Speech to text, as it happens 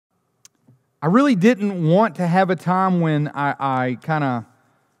I really didn't want to have a time when I kind of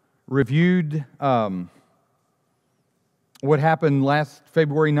reviewed what happened last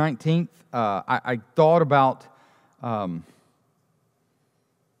February 19th. I thought about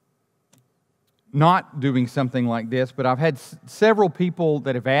not doing something like this, but I've had several people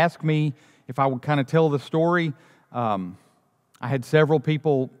that have asked me if I would kind of tell the story. I had several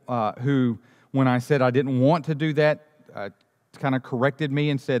people who, when I said I didn't want to do that, kind of corrected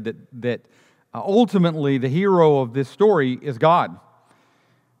me and said that ultimately the hero of this story is God.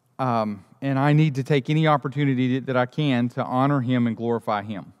 And I need to take any opportunity that I can to honor Him and glorify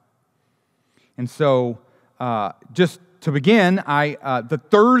Him. And so, just to begin, the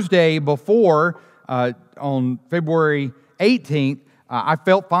Thursday before, on February 18th, I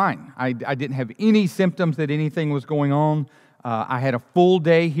felt fine. I didn't have any symptoms that anything was going on. I had a full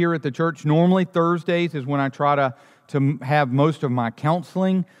day here at the church. Normally Thursdays is when I try to have most of my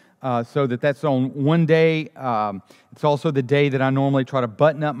counseling, so that's on one day. It's also the day that I normally try to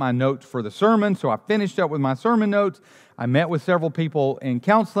button up my notes for the sermon. So I finished up with my sermon notes. I met with several people in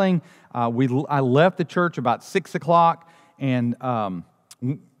counseling. I left the church about 6 o'clock, and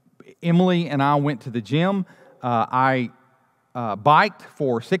Emily and I went to the gym. I biked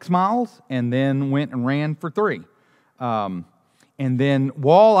for 6 miles and then went and ran for 3. And then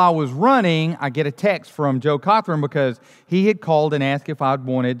while I was running, I get a text from Joe Cothran because he had called and asked if I'd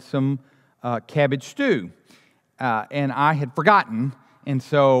wanted some cabbage stew. And I had forgotten. And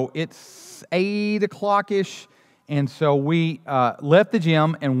so it's 8 o'clock-ish. And so we left the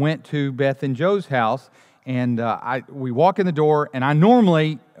gym and went to Beth and Joe's house. And we walk in the door, and I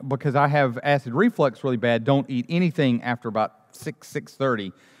normally, because I have acid reflux really bad, don't eat anything after about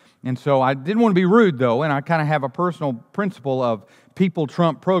 6:30. And so I didn't want to be rude, though, and I kind of have a personal principle of people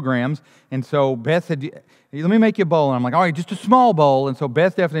trump programs. And so Beth said, let me make you a bowl. And I'm like, all right, just a small bowl. And so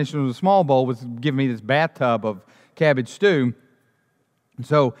Beth's definition of a small bowl was giving me this bathtub of cabbage stew. And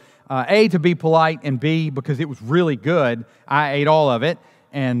so, A, to be polite, and B, because it was really good, I ate all of it,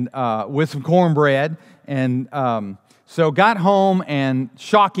 and with some cornbread. And so got home and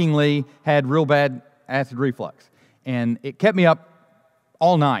shockingly had real bad acid reflux. And it kept me up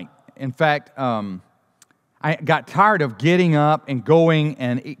all night. In fact, I got tired of getting up and going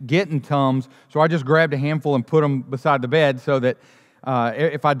and getting Tums, so I just grabbed a handful and put them beside the bed so that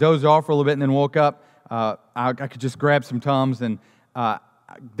if I dozed off for a little bit and then woke up, I could just grab some Tums. And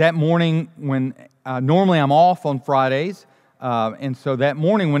that morning, when normally I'm off on Fridays, and so that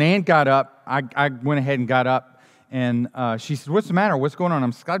morning when Ann got up, I went ahead and got up, and she said, "What's the matter? What's going on?"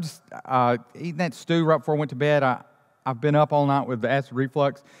 I just eating that stew right before I went to bed. I've been up all night with the acid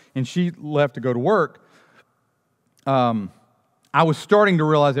reflux, and she left to go to work. I was starting to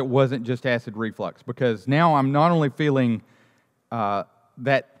realize it wasn't just acid reflux, because now I'm not only feeling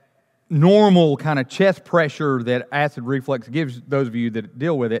that normal kind of chest pressure that acid reflux gives those of you that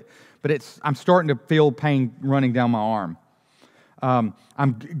deal with it, but I'm starting to feel pain running down my arm.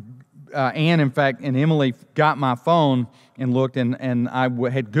 Ann, in fact, and Emily got my phone and looked, and I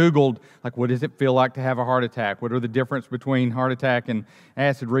had Googled, like, what does it feel like to have a heart attack? What are the difference between heart attack and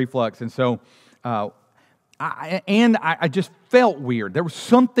acid reflux? And so, I just felt weird. There was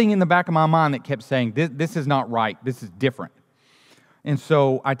something in the back of my mind that kept saying, this is not right. This is different. And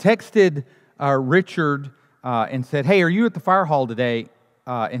so I texted Richard and said, hey, are you at the fire hall today?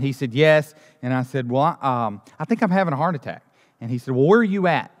 And he said, yes. And I said, well, I think I'm having a heart attack. And he said, well, where are you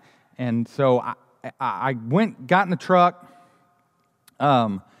at? And so I got in the truck,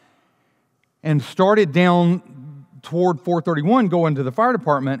 and started down toward 431 going to the fire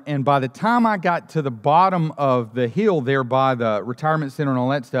department. And by the time I got to the bottom of the hill there by the retirement center and all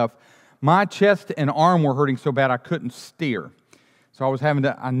that stuff, my chest and arm were hurting so bad I couldn't steer. So I was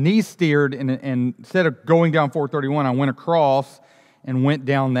I knee steered, and instead of going down 431, I went across and went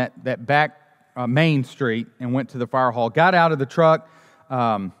down that back main street and went to the fire hall. Got out of the truck,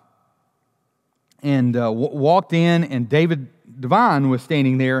 and walked in, and David Devine was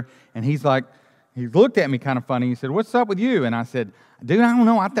standing there, and he looked at me kind of funny. He said, what's up with you? And I said, dude, I don't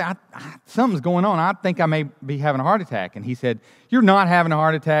know. Something's going on. I think I may be having a heart attack. And he said, you're not having a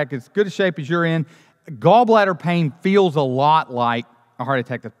heart attack. As good a shape as you're in. Gallbladder pain feels a lot like a heart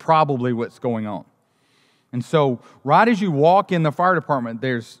attack. That's probably what's going on. And so right as you walk in the fire department,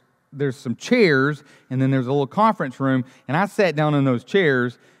 there's some chairs, and then there's a little conference room, and I sat down in those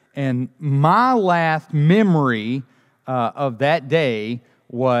chairs, and my last memory of that day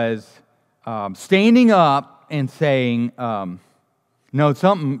was standing up and saying, no,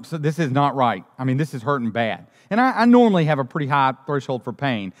 so this is not right. I mean, this is hurting bad. And I normally have a pretty high threshold for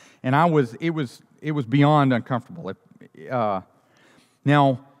pain, and it was beyond uncomfortable.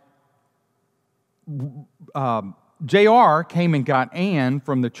 Now, JR came and got Ann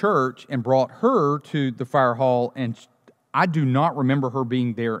from the church and brought her to the fire hall, and I do not remember her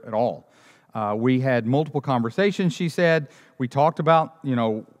being there at all. We had multiple conversations, she said. We talked about,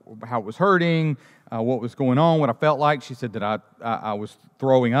 how it was hurting, what was going on, what I felt like. She said that I was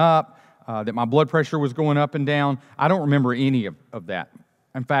throwing up, that my blood pressure was going up and down. I don't remember any of that.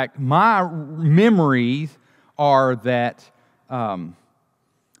 In fact, my memories are that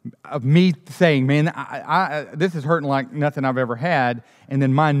of me saying, man, this is hurting like nothing I've ever had. And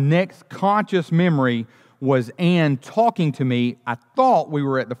then my next conscious memory was Ann talking to me. I thought we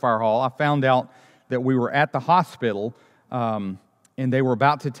were at the fire hall. I found out that we were at the hospital, and they were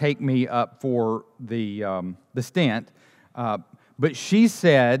about to take me up for the stent. But she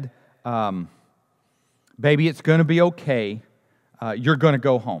said, baby, it's going to be okay. You're going to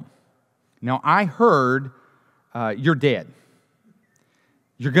go home. Now, I heard, you're dead.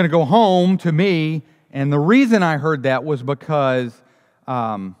 You're going to go home to me. And the reason I heard that was because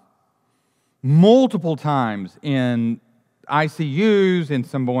multiple times in ICUs, in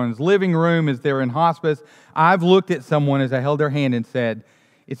someone's living room as they're in hospice, I've looked at someone as I held their hand and said,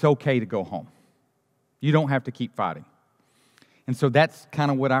 it's okay to go home. You don't have to keep fighting. And so that's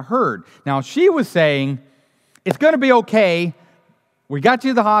kind of what I heard. Now, she was saying, it's going to be okay. We got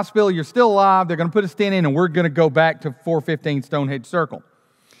you to the hospital. You're still alive. They're going to put a stent in, and we're going to go back to 415 Stonehenge Circle.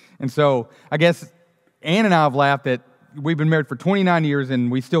 And so I guess Ann and I have laughed that we've been married for 29 years,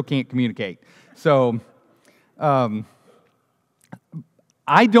 and we still can't communicate. So I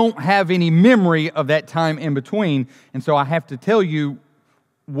don't have any memory of that time in between, and so I have to tell you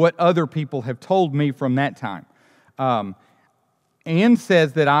what other people have told me from that time. Ann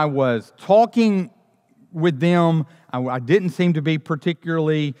says that I was talking with them. I didn't seem to be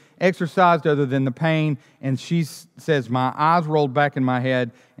particularly exercised other than the pain, and she says my eyes rolled back in my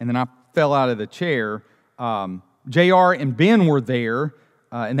head, and then I fell out of the chair. JR and Ben were there,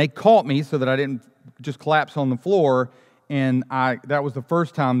 and they caught me so that I didn't just collapse on the floor, and that was the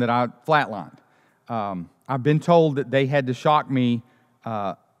first time that I flatlined. I've been told that they had to shock me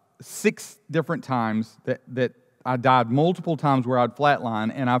 6 different times, that I died multiple times where I'd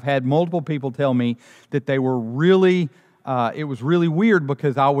flatline, and I've had multiple people tell me that they were really, it was really weird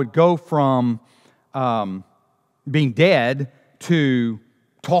because I would go from being dead to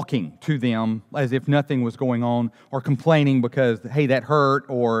talking to them as if nothing was going on, or complaining because, hey, that hurt,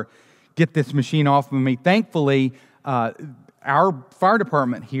 or get this machine off of me. Thankfully, our fire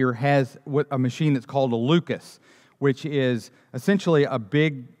department here has a machine that's called a Lucas, which is essentially a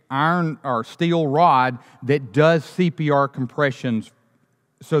big iron or steel rod that does CPR compressions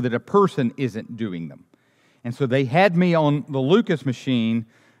so that a person isn't doing them. And so they had me on the Lucas machine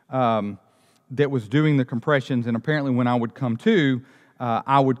that was doing the compressions, and apparently when I would come to,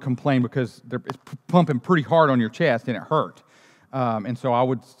 I would complain because it's pumping pretty hard on your chest and it hurt. And so I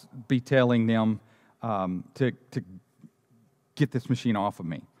would be telling them to get this machine off of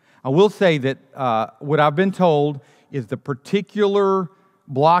me. I will say that what I've been told is the particular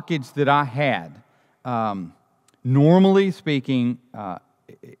blockage that I had, normally speaking,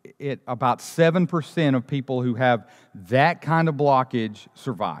 about 7% of people who have that kind of blockage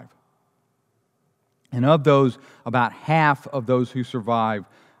survive. And of those, about half of those who survive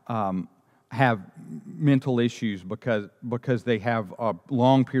have mental issues because they have a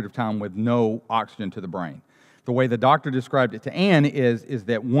long period of time with no oxygen to the brain. The way the doctor described it to Ann is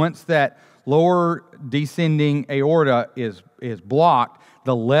that once that lower descending aorta is blocked,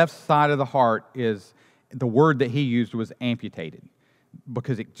 the left side of the heart is, the word that he used was amputated,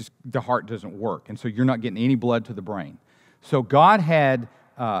 because the heart doesn't work, and so you're not getting any blood to the brain. So God had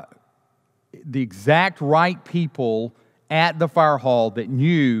the exact right people at the fire hall that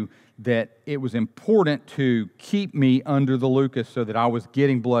knew that it was important to keep me under the Lucas so that I was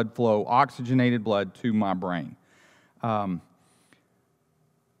getting blood flow, oxygenated blood to my brain.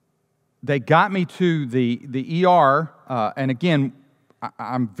 They got me to the ER, and again,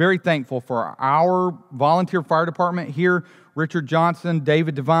 I'm very thankful for our volunteer fire department here. Richard Johnson,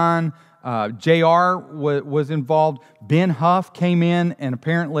 David Devine, JR was involved. Ben Huff came in, and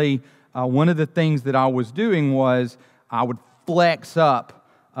apparently one of the things that I was doing was I would flex up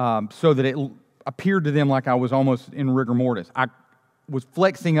so that it appeared to them like I was almost in rigor mortis. I was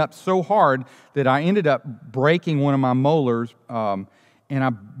flexing up so hard that I ended up breaking one of my molars, and I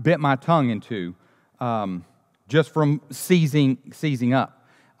bit my tongue in two. Just from seizing up.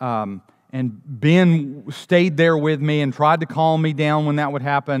 And Ben stayed there with me and tried to calm me down when that would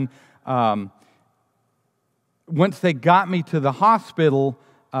happen. Once they got me to the hospital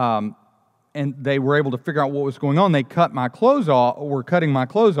and they were able to figure out what was going on, they cut my clothes off, were cutting my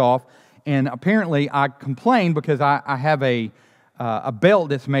clothes off, And apparently I complained because I have a belt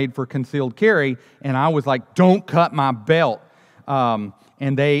that's made for concealed carry, and I was like, "Don't cut my belt."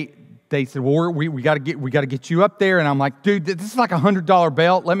 And they said, "Well, we got to get you up there." And I'm like, "Dude, this is like $100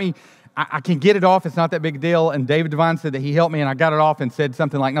 belt. I can get it off. It's not that big a deal." And David Devine said that he helped me, and I got it off and said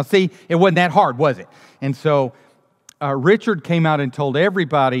something like, "Now see, it wasn't that hard, was it?" And so Richard came out and told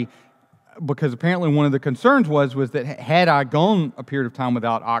everybody, because apparently one of the concerns was that had I gone a period of time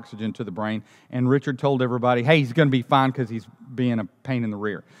without oxygen to the brain, and Richard told everybody, "Hey, he's going to be fine because he's being a pain in the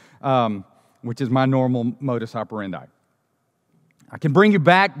rear," which is my normal modus operandi. I can bring you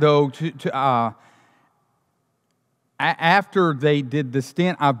back, though, to after they did the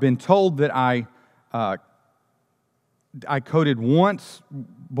stent. I've been told that I coded once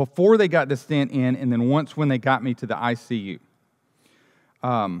before they got the stent in, and then once when they got me to the ICU.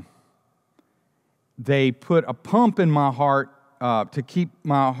 They put a pump in my heart to keep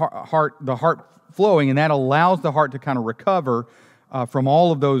my the heart flowing, and that allows the heart to kind of recover from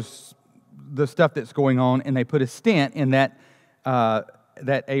all of the stuff that's going on. And they put a stent in that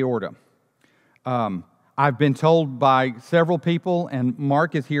aorta. I've been told by several people, and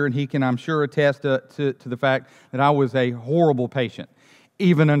Mark is here, and he can, I'm sure, attest to the fact that I was a horrible patient,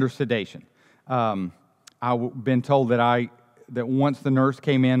 even under sedation. I've been told that once the nurse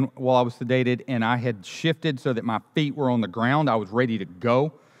came in while I was sedated and I had shifted so that my feet were on the ground, I was ready to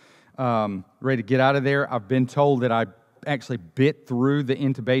go, ready to get out of there. I've been told that I actually bit through the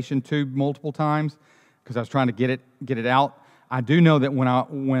intubation tube multiple times because I was trying to get it out. I do know that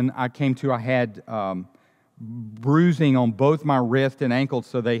when I came to, I had bruising on both my wrist and ankles,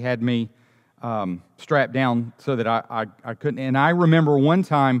 so they had me strapped down so that I couldn't. And I remember one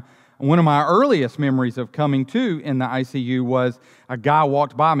time, one of my earliest memories of coming to in the ICU was a guy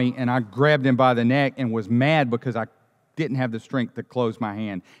walked by me, and I grabbed him by the neck and was mad because I didn't have the strength to close my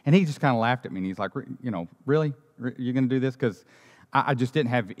hand. And he just kind of laughed at me, and he's like, "Really? You're going to do this?" Because I just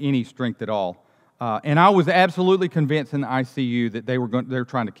didn't have any strength at all. And I was absolutely convinced in the ICU that they were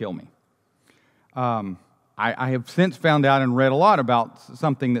trying to kill me. I have since found out and read a lot about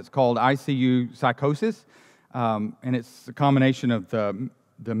something that's called ICU psychosis, and it's a combination of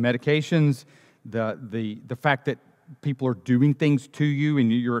the medications, the fact that people are doing things to you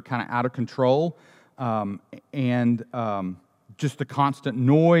and you're kind of out of control, and just the constant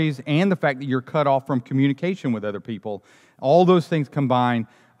noise and the fact that you're cut off from communication with other people. All those things combined,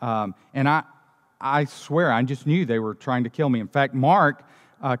 and I swear I just knew they were trying to kill me. In fact, Mark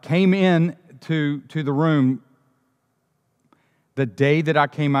came in to the room the day that I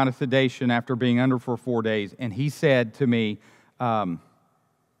came out of sedation after being under for 4 days, and he said to me, "Do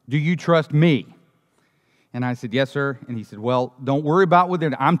you trust me?" And I said, "Yes, sir." And he said, "Well, don't worry about what they're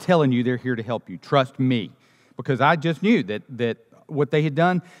doing. I'm telling you, they're here to help you. Trust me." Because I just knew that what they had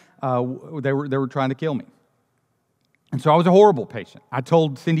done, they were trying to kill me. And so I was a horrible patient. I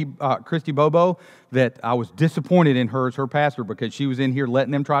told Christy Bobo that I was disappointed in her as her pastor because she was in here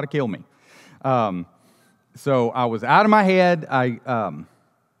letting them try to kill me. So I was out of my head.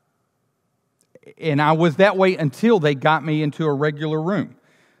 And I was that way until they got me into a regular room.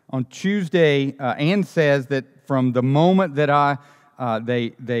 On Tuesday, Ann says that from the moment that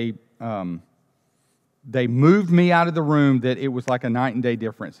they moved me out of the room, that it was like a night and day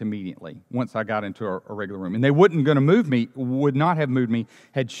difference immediately once I got into a regular room. And they would not have moved me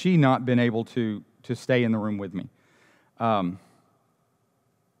had she not been able to stay in the room with me. And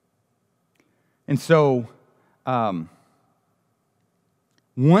so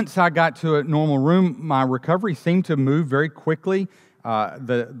once I got to a normal room, my recovery seemed to move very quickly.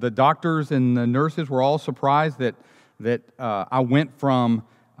 The doctors and the nurses were all surprised that I went from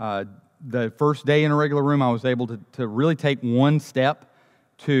the first day in a regular room, I was able to really take one step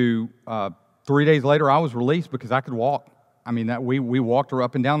to 3 days later, I was released because I could walk. I mean, we walked her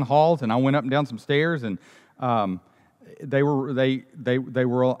up and down the halls, and I went up and down some stairs, and they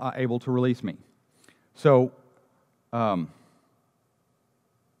were able to release me. So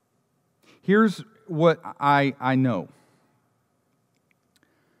here's what I know.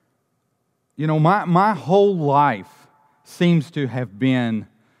 You know, my whole life seems to have been,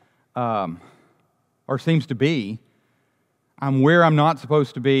 or seems to be, I'm where I'm not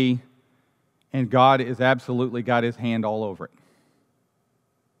supposed to be, and God is absolutely got His hand all over it.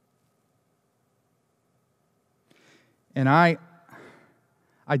 And I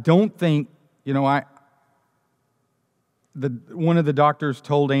don't think, you know, one of the doctors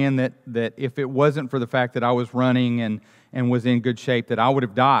told Ann that if it wasn't for the fact that I was running and was in good shape, that I would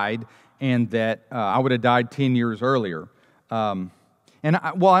have died, and that I would have died 10 years earlier. And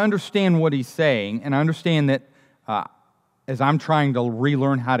I understand what he's saying, and I understand that as I'm trying to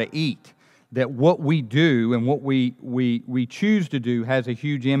relearn how to eat, that what we do and what we choose to do has a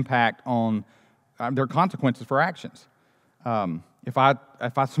huge impact on, there are consequences for actions. If I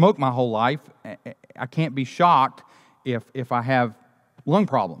smoke my whole life, I can't be shocked if I have lung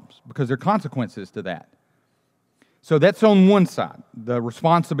problems, because there are consequences to that. So that's on one side, the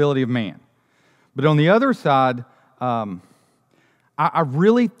responsibility of man. But on the other side, I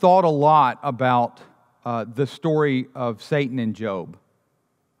really thought a lot about the story of Satan and Job.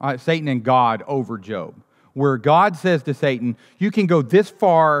 Satan and God over Job, where God says to Satan, you can go this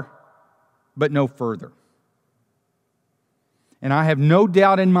far, but no further. And I have no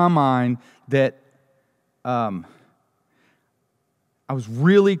doubt in my mind that I was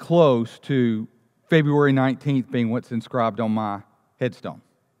really close to February 19th being what's inscribed on my headstone.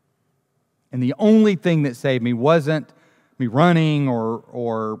 And the only thing that saved me wasn't me running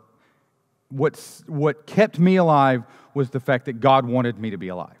or what kept me alive was the fact that God wanted me to be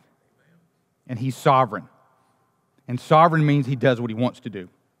alive. And He's sovereign. And sovereign means He does what He wants to do.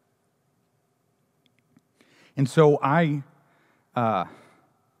 And so I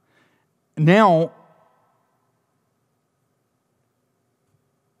now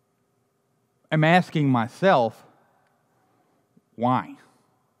am asking myself, why?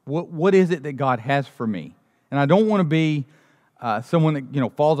 What is it that God has for me? And I don't want to be someone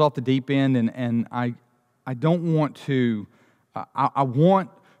that falls off the deep end, and I don't want to. I want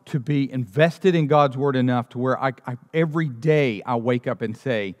to be invested in God's Word enough to where I every day I wake up and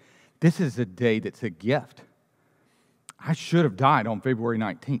say, this is a day that's a gift. I should have died on February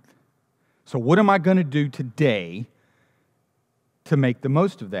 19th. So what am I going to do today to make the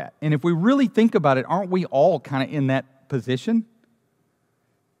most of that? And if we really think about it, aren't we all kind of in that position?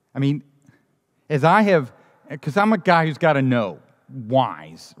 I mean, as I have, because I'm a guy who's got to know,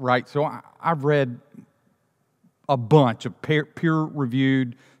 wise, right? So I've read a bunch of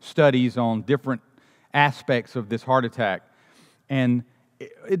peer-reviewed studies on different aspects of this heart attack. And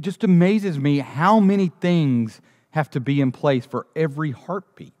it just amazes me how many things have to be in place for every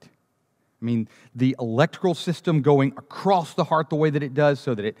heartbeat. I mean, the electrical system going across the heart the way that it does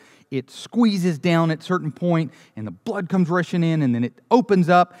so that it squeezes down at a certain point and the blood comes rushing in and then it opens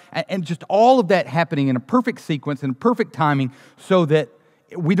up, and just all of that happening in a perfect sequence and perfect timing so that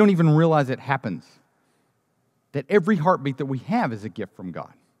we don't even realize it happens. That every heartbeat that we have is a gift from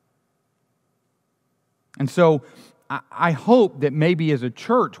God. And so I hope that maybe as a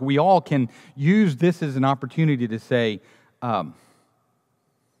church we all can use this as an opportunity to say,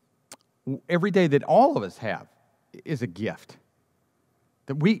 every day that all of us have is a gift.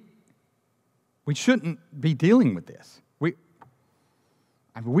 That we shouldn't be dealing with this. We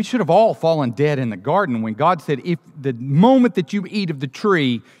should have all fallen dead in the garden when God said, if the moment that you eat of the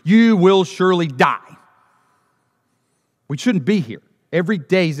tree, you will surely die. We shouldn't be here. Every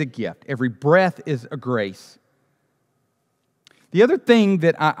day is a gift. Every breath is a grace. The other thing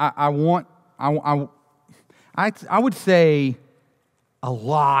that I would say a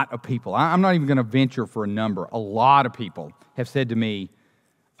lot of people, I'm not even going to venture for a number, a lot of people have said to me,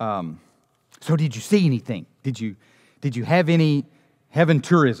 so did you see anything? Did you have any heaven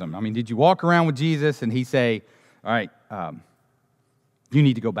tourism? I mean, did you walk around with Jesus and He say, all right, you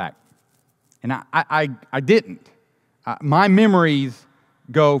need to go back? And I didn't. My memories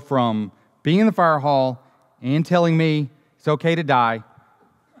go from being in the fire hall and telling me it's okay to die,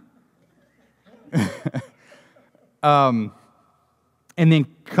 and then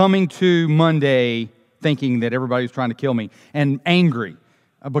coming to Monday thinking that everybody was trying to kill me and angry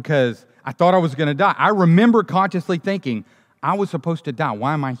because I thought I was going to die. I remember consciously thinking, I was supposed to die.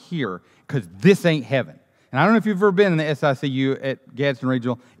 Why am I here? Because this ain't heaven. And I don't know if you've ever been in the SICU at Gadsden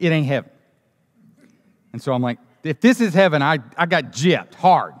Regional. It ain't heaven. And so I'm like, if this is heaven, I got gypped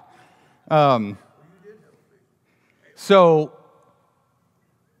hard. So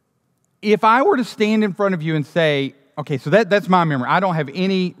if I were to stand in front of you and say, okay, so that's my memory. I don't have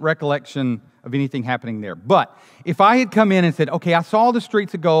any recollection of anything happening there. But if I had come in and said, okay, I saw the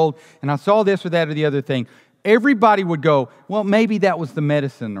streets of gold, and I saw this or that or the other thing, everybody would go, well, maybe that was the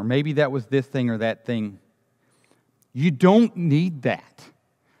medicine, or maybe that was this thing or that thing. You don't need that.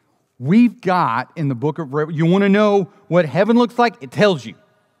 We've got in the book of Revelation, you want to know what heaven looks like? It tells you.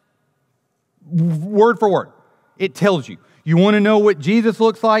 Word for word. It tells you. You want to know what Jesus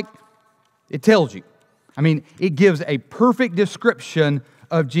looks like? It tells you. I mean, it gives a perfect description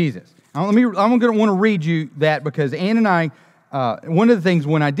of Jesus. Now, I'm going to want to read you that because Ann and I, one of the things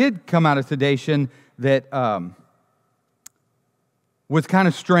when I did come out of sedation that was kind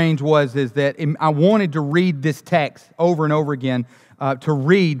of strange is that I wanted to read this text over and over again to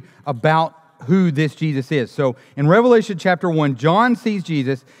read about who this Jesus is. So in Revelation chapter 1, John sees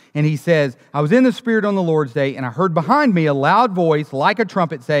Jesus, and he says, I was in the Spirit on the Lord's day, and I heard behind me a loud voice like a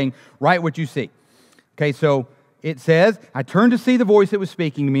trumpet saying, write what you see. Okay, so it says, I turned to see the voice that was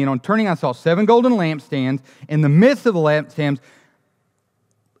speaking to me, and on turning I saw 7 golden lampstands. In the midst of the lampstands,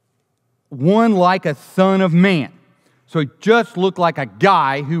 one like a son of man. So he just looked like a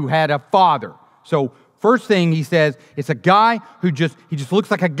guy who had a father. So first thing he says, it's a guy who just looks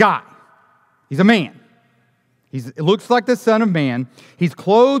like a guy. He's a man. It looks like the Son of Man. He's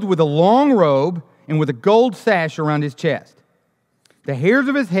clothed with a long robe and with a gold sash around his chest. The hairs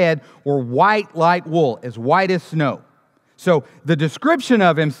of his head were white like wool, as white as snow. So the description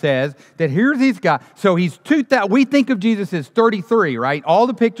of him says that here's this guy. So he's 2,000. We think of Jesus as 33, right? All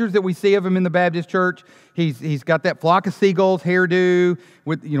the pictures that we see of him in the Baptist church, he's got that flock of seagulls hairdo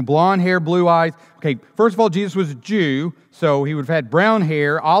with blonde hair, blue eyes. Okay, first of all, Jesus was a Jew, so he would have had brown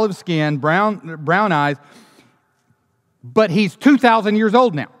hair, olive skin, brown eyes. But he's 2,000 years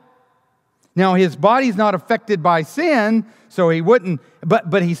old now. Now, his body's not affected by sin, so he wouldn't,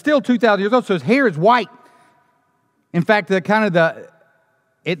 but he's still 2,000 years old, so his hair is white. In fact, it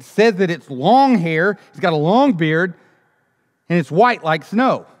says that it's long hair, he's got a long beard, and it's white like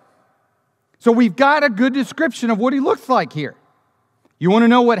snow. So we've got a good description of what he looks like here. You want to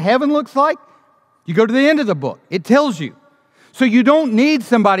know what heaven looks like? You go to the end of the book. It tells you. So you don't need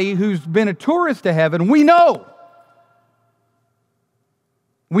somebody who's been a tourist to heaven. We know.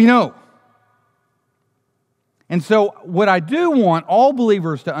 We know. And so what I do want all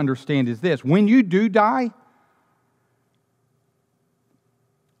believers to understand is this. When you do die,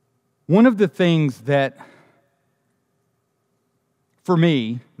 one of the things that, for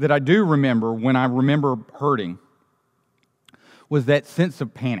me, that I do remember when I remember hurting was that sense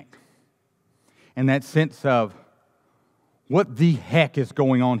of panic and that sense of, what the heck is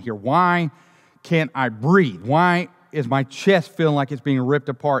going on here? Why can't I breathe? Why is my chest feeling like it's being ripped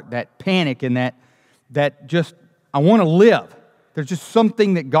apart? That panic and that just, I want to live. There's just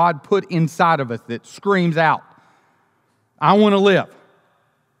something that God put inside of us that screams out, I want to live.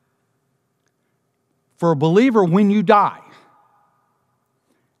 For a believer, when you die,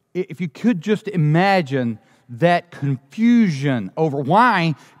 if you could just imagine that confusion over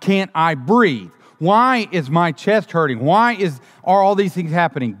why can't I breathe? Why is my chest hurting? Why are all these things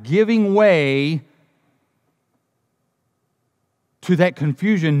happening? Giving way to that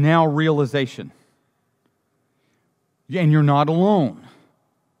confusion, now realization. And you're not alone.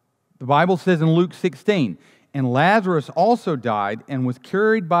 The Bible says in Luke 16, and Lazarus also died and was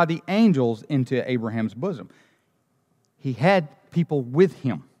carried by the angels into Abraham's bosom. He had people with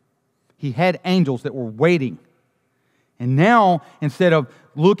him. He had angels that were waiting. And now, instead of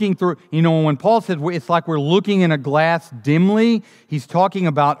looking through, when Paul says it's like we're looking in a glass dimly, he's talking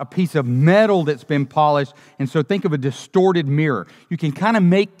about a piece of metal that's been polished. And so think of a distorted mirror. You can kind of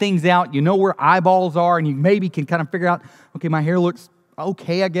make things out. You know where eyeballs are, and you maybe can kind of figure out, okay, my hair looks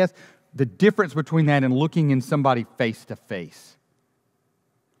okay, I guess. The difference between that and looking in somebody face to face.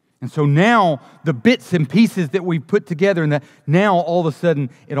 And so now, the bits and pieces that we put together, and now all of a sudden,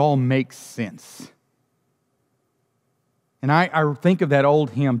 it all makes sense. And I think of that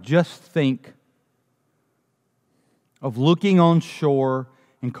old hymn, just think of looking on shore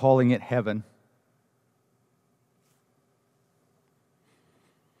and calling it heaven.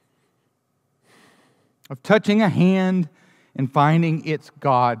 Of touching a hand and finding it's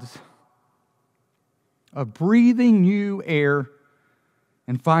God's. Of breathing new air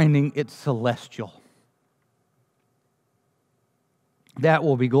and finding it's celestial. That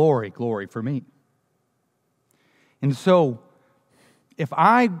will be glory for me. And so, if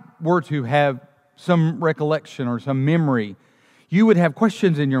I were to have some recollection or some memory, you would have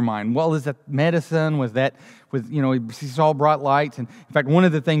questions in your mind. Well, is that medicine? Was that, he saw bright lights? And in fact, one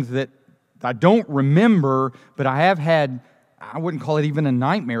of the things that I don't remember, but I have had, I wouldn't call it even a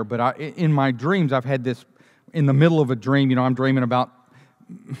nightmare, but in my dreams, I've had this, in the middle of a dream, I'm dreaming about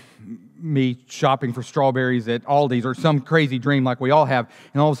me shopping for strawberries at Aldi's or some crazy dream like we all have,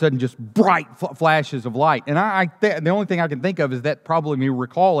 and all of a sudden just bright flashes of light. And the only thing I can think of is that probably me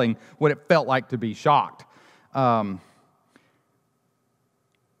recalling what it felt like to be shocked. You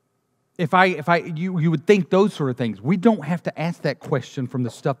would think those sort of things. We don't have to ask that question from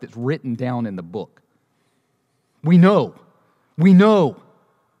the stuff that's written down in the book. We know.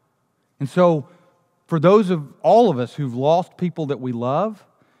 And so, for those of all of us who've lost people that we love,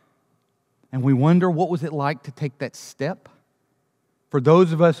 and we wonder what was it like to take that step. For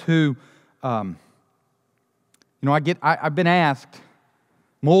those of us who, I've been asked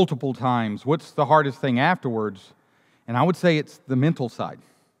multiple times, what's the hardest thing afterwards? And I would say it's the mental side.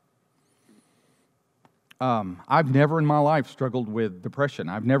 I've never in my life struggled with depression.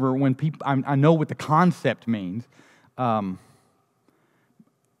 I've never, when people, I know what the concept means,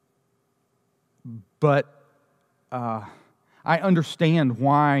 but I understand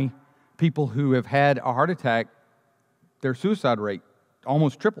why people who have had a heart attack, their suicide rate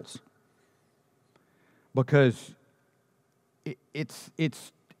almost triples. Because it's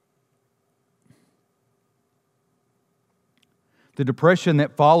the depression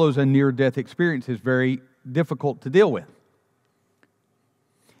that follows a near-death experience is very difficult to deal with.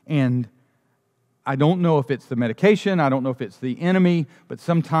 And I don't know if it's the medication, I don't know if it's the enemy, but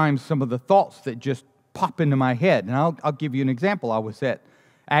sometimes some of the thoughts that just pop into my head. And I'll give you an example. I was at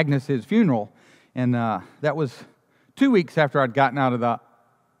Agnes's funeral, and that was 2 weeks after I'd gotten out of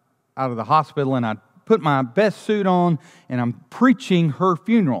the hospital, and I put my best suit on, and I'm preaching her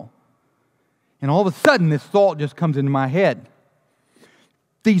funeral. And all of a sudden, this thought just comes into my head.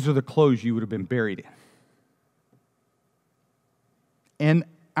 These are the clothes you would have been buried in. And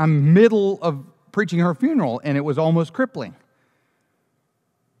I'm middle of preaching her funeral, and it was almost crippling.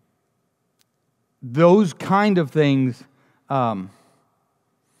 Those kind of things, I'm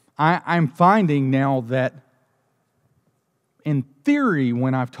finding now that in theory,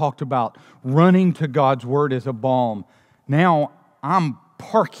 when I've talked about running to God's Word as a balm, now I'm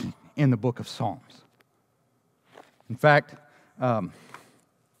parking in the book of Psalms. In fact,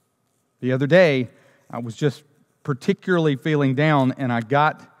 the other day, I was just particularly feeling down, and I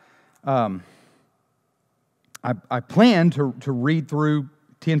planned to read through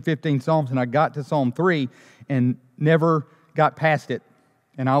 10, 15 Psalms, and I got to Psalm 3 and never got past it.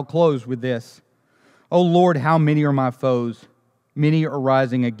 And I'll close with this. O Lord, how many are my foes? Many are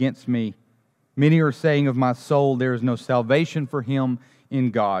rising against me. Many are saying of my soul, there is no salvation for him in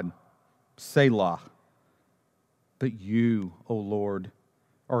God. Selah. But you, O Lord,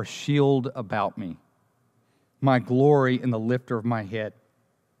 are a shield about me, my glory and the lifter of my head.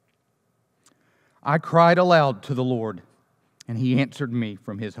 I cried aloud to the Lord, and he answered me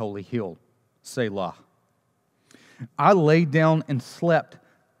from his holy hill. Selah. I laid down and slept.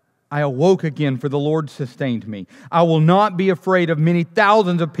 I awoke again, for the Lord sustained me. I will not be afraid of many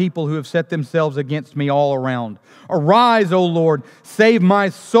thousands of people who have set themselves against me all around. Arise, O Lord, save my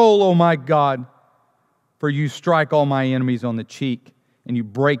soul, O my God. For you strike all my enemies on the cheek, and you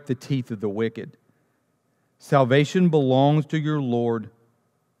break the teeth of the wicked. Salvation belongs to your Lord,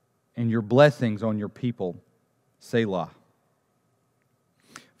 and your blessings on your people. Selah.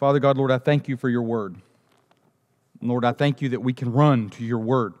 Father God, Lord, I thank you for your word. Lord, I thank you that we can run to your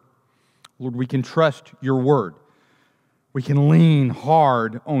word. Lord, we can trust your word. We can lean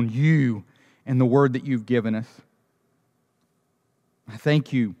hard on you and the word that you've given us. I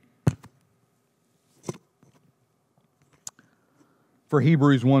thank you for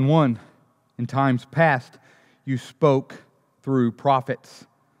Hebrews 1:1. In times past, you spoke through prophets.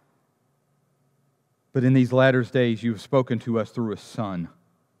 But in these latter days, you have spoken to us through a Son.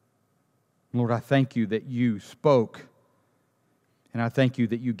 Lord, I thank you that you spoke, and I thank you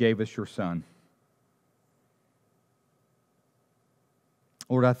that you gave us your Son.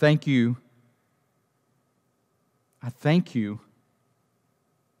 Lord, I thank you. I thank you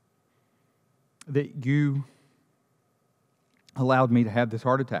that you allowed me to have this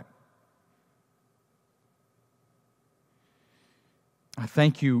heart attack. I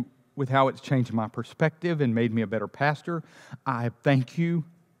thank you with how it's changed my perspective and made me a better pastor. I thank you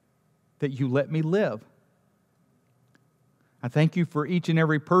that you let me live. I thank you for each and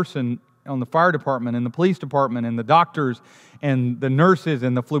every person on the fire department and the police department and the doctors and the nurses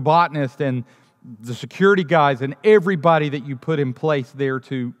and the phlebotomist and the security guys and everybody that you put in place there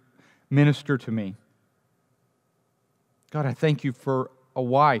to minister to me. God, I thank you for a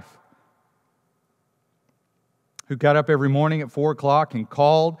wife who got up every morning at 4 o'clock and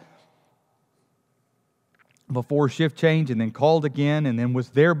called before shift change and then called again and then was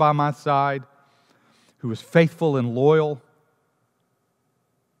there by my side, who was faithful and loyal.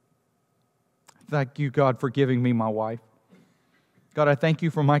 Thank you, God, for giving me my wife. God, I thank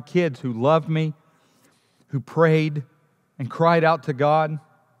you for my kids who loved me, who prayed and cried out to God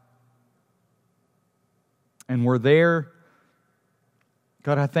and were there.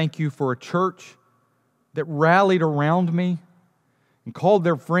 God, I thank you for a church that rallied around me and called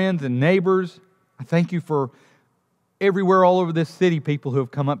their friends and neighbors. I thank you for everywhere all over this city, people who have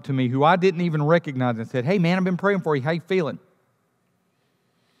come up to me who I didn't even recognize and said, hey man, I've been praying for you. How you feeling?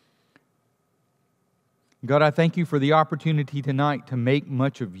 God, I thank you for the opportunity tonight to make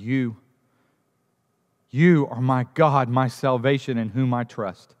much of you. You are my God, my salvation, in whom I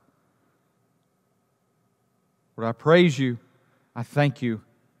trust. Lord, I praise you, I thank you,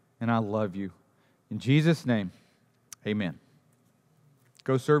 and I love you. In Jesus' name, amen.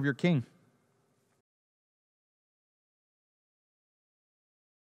 Go serve your King.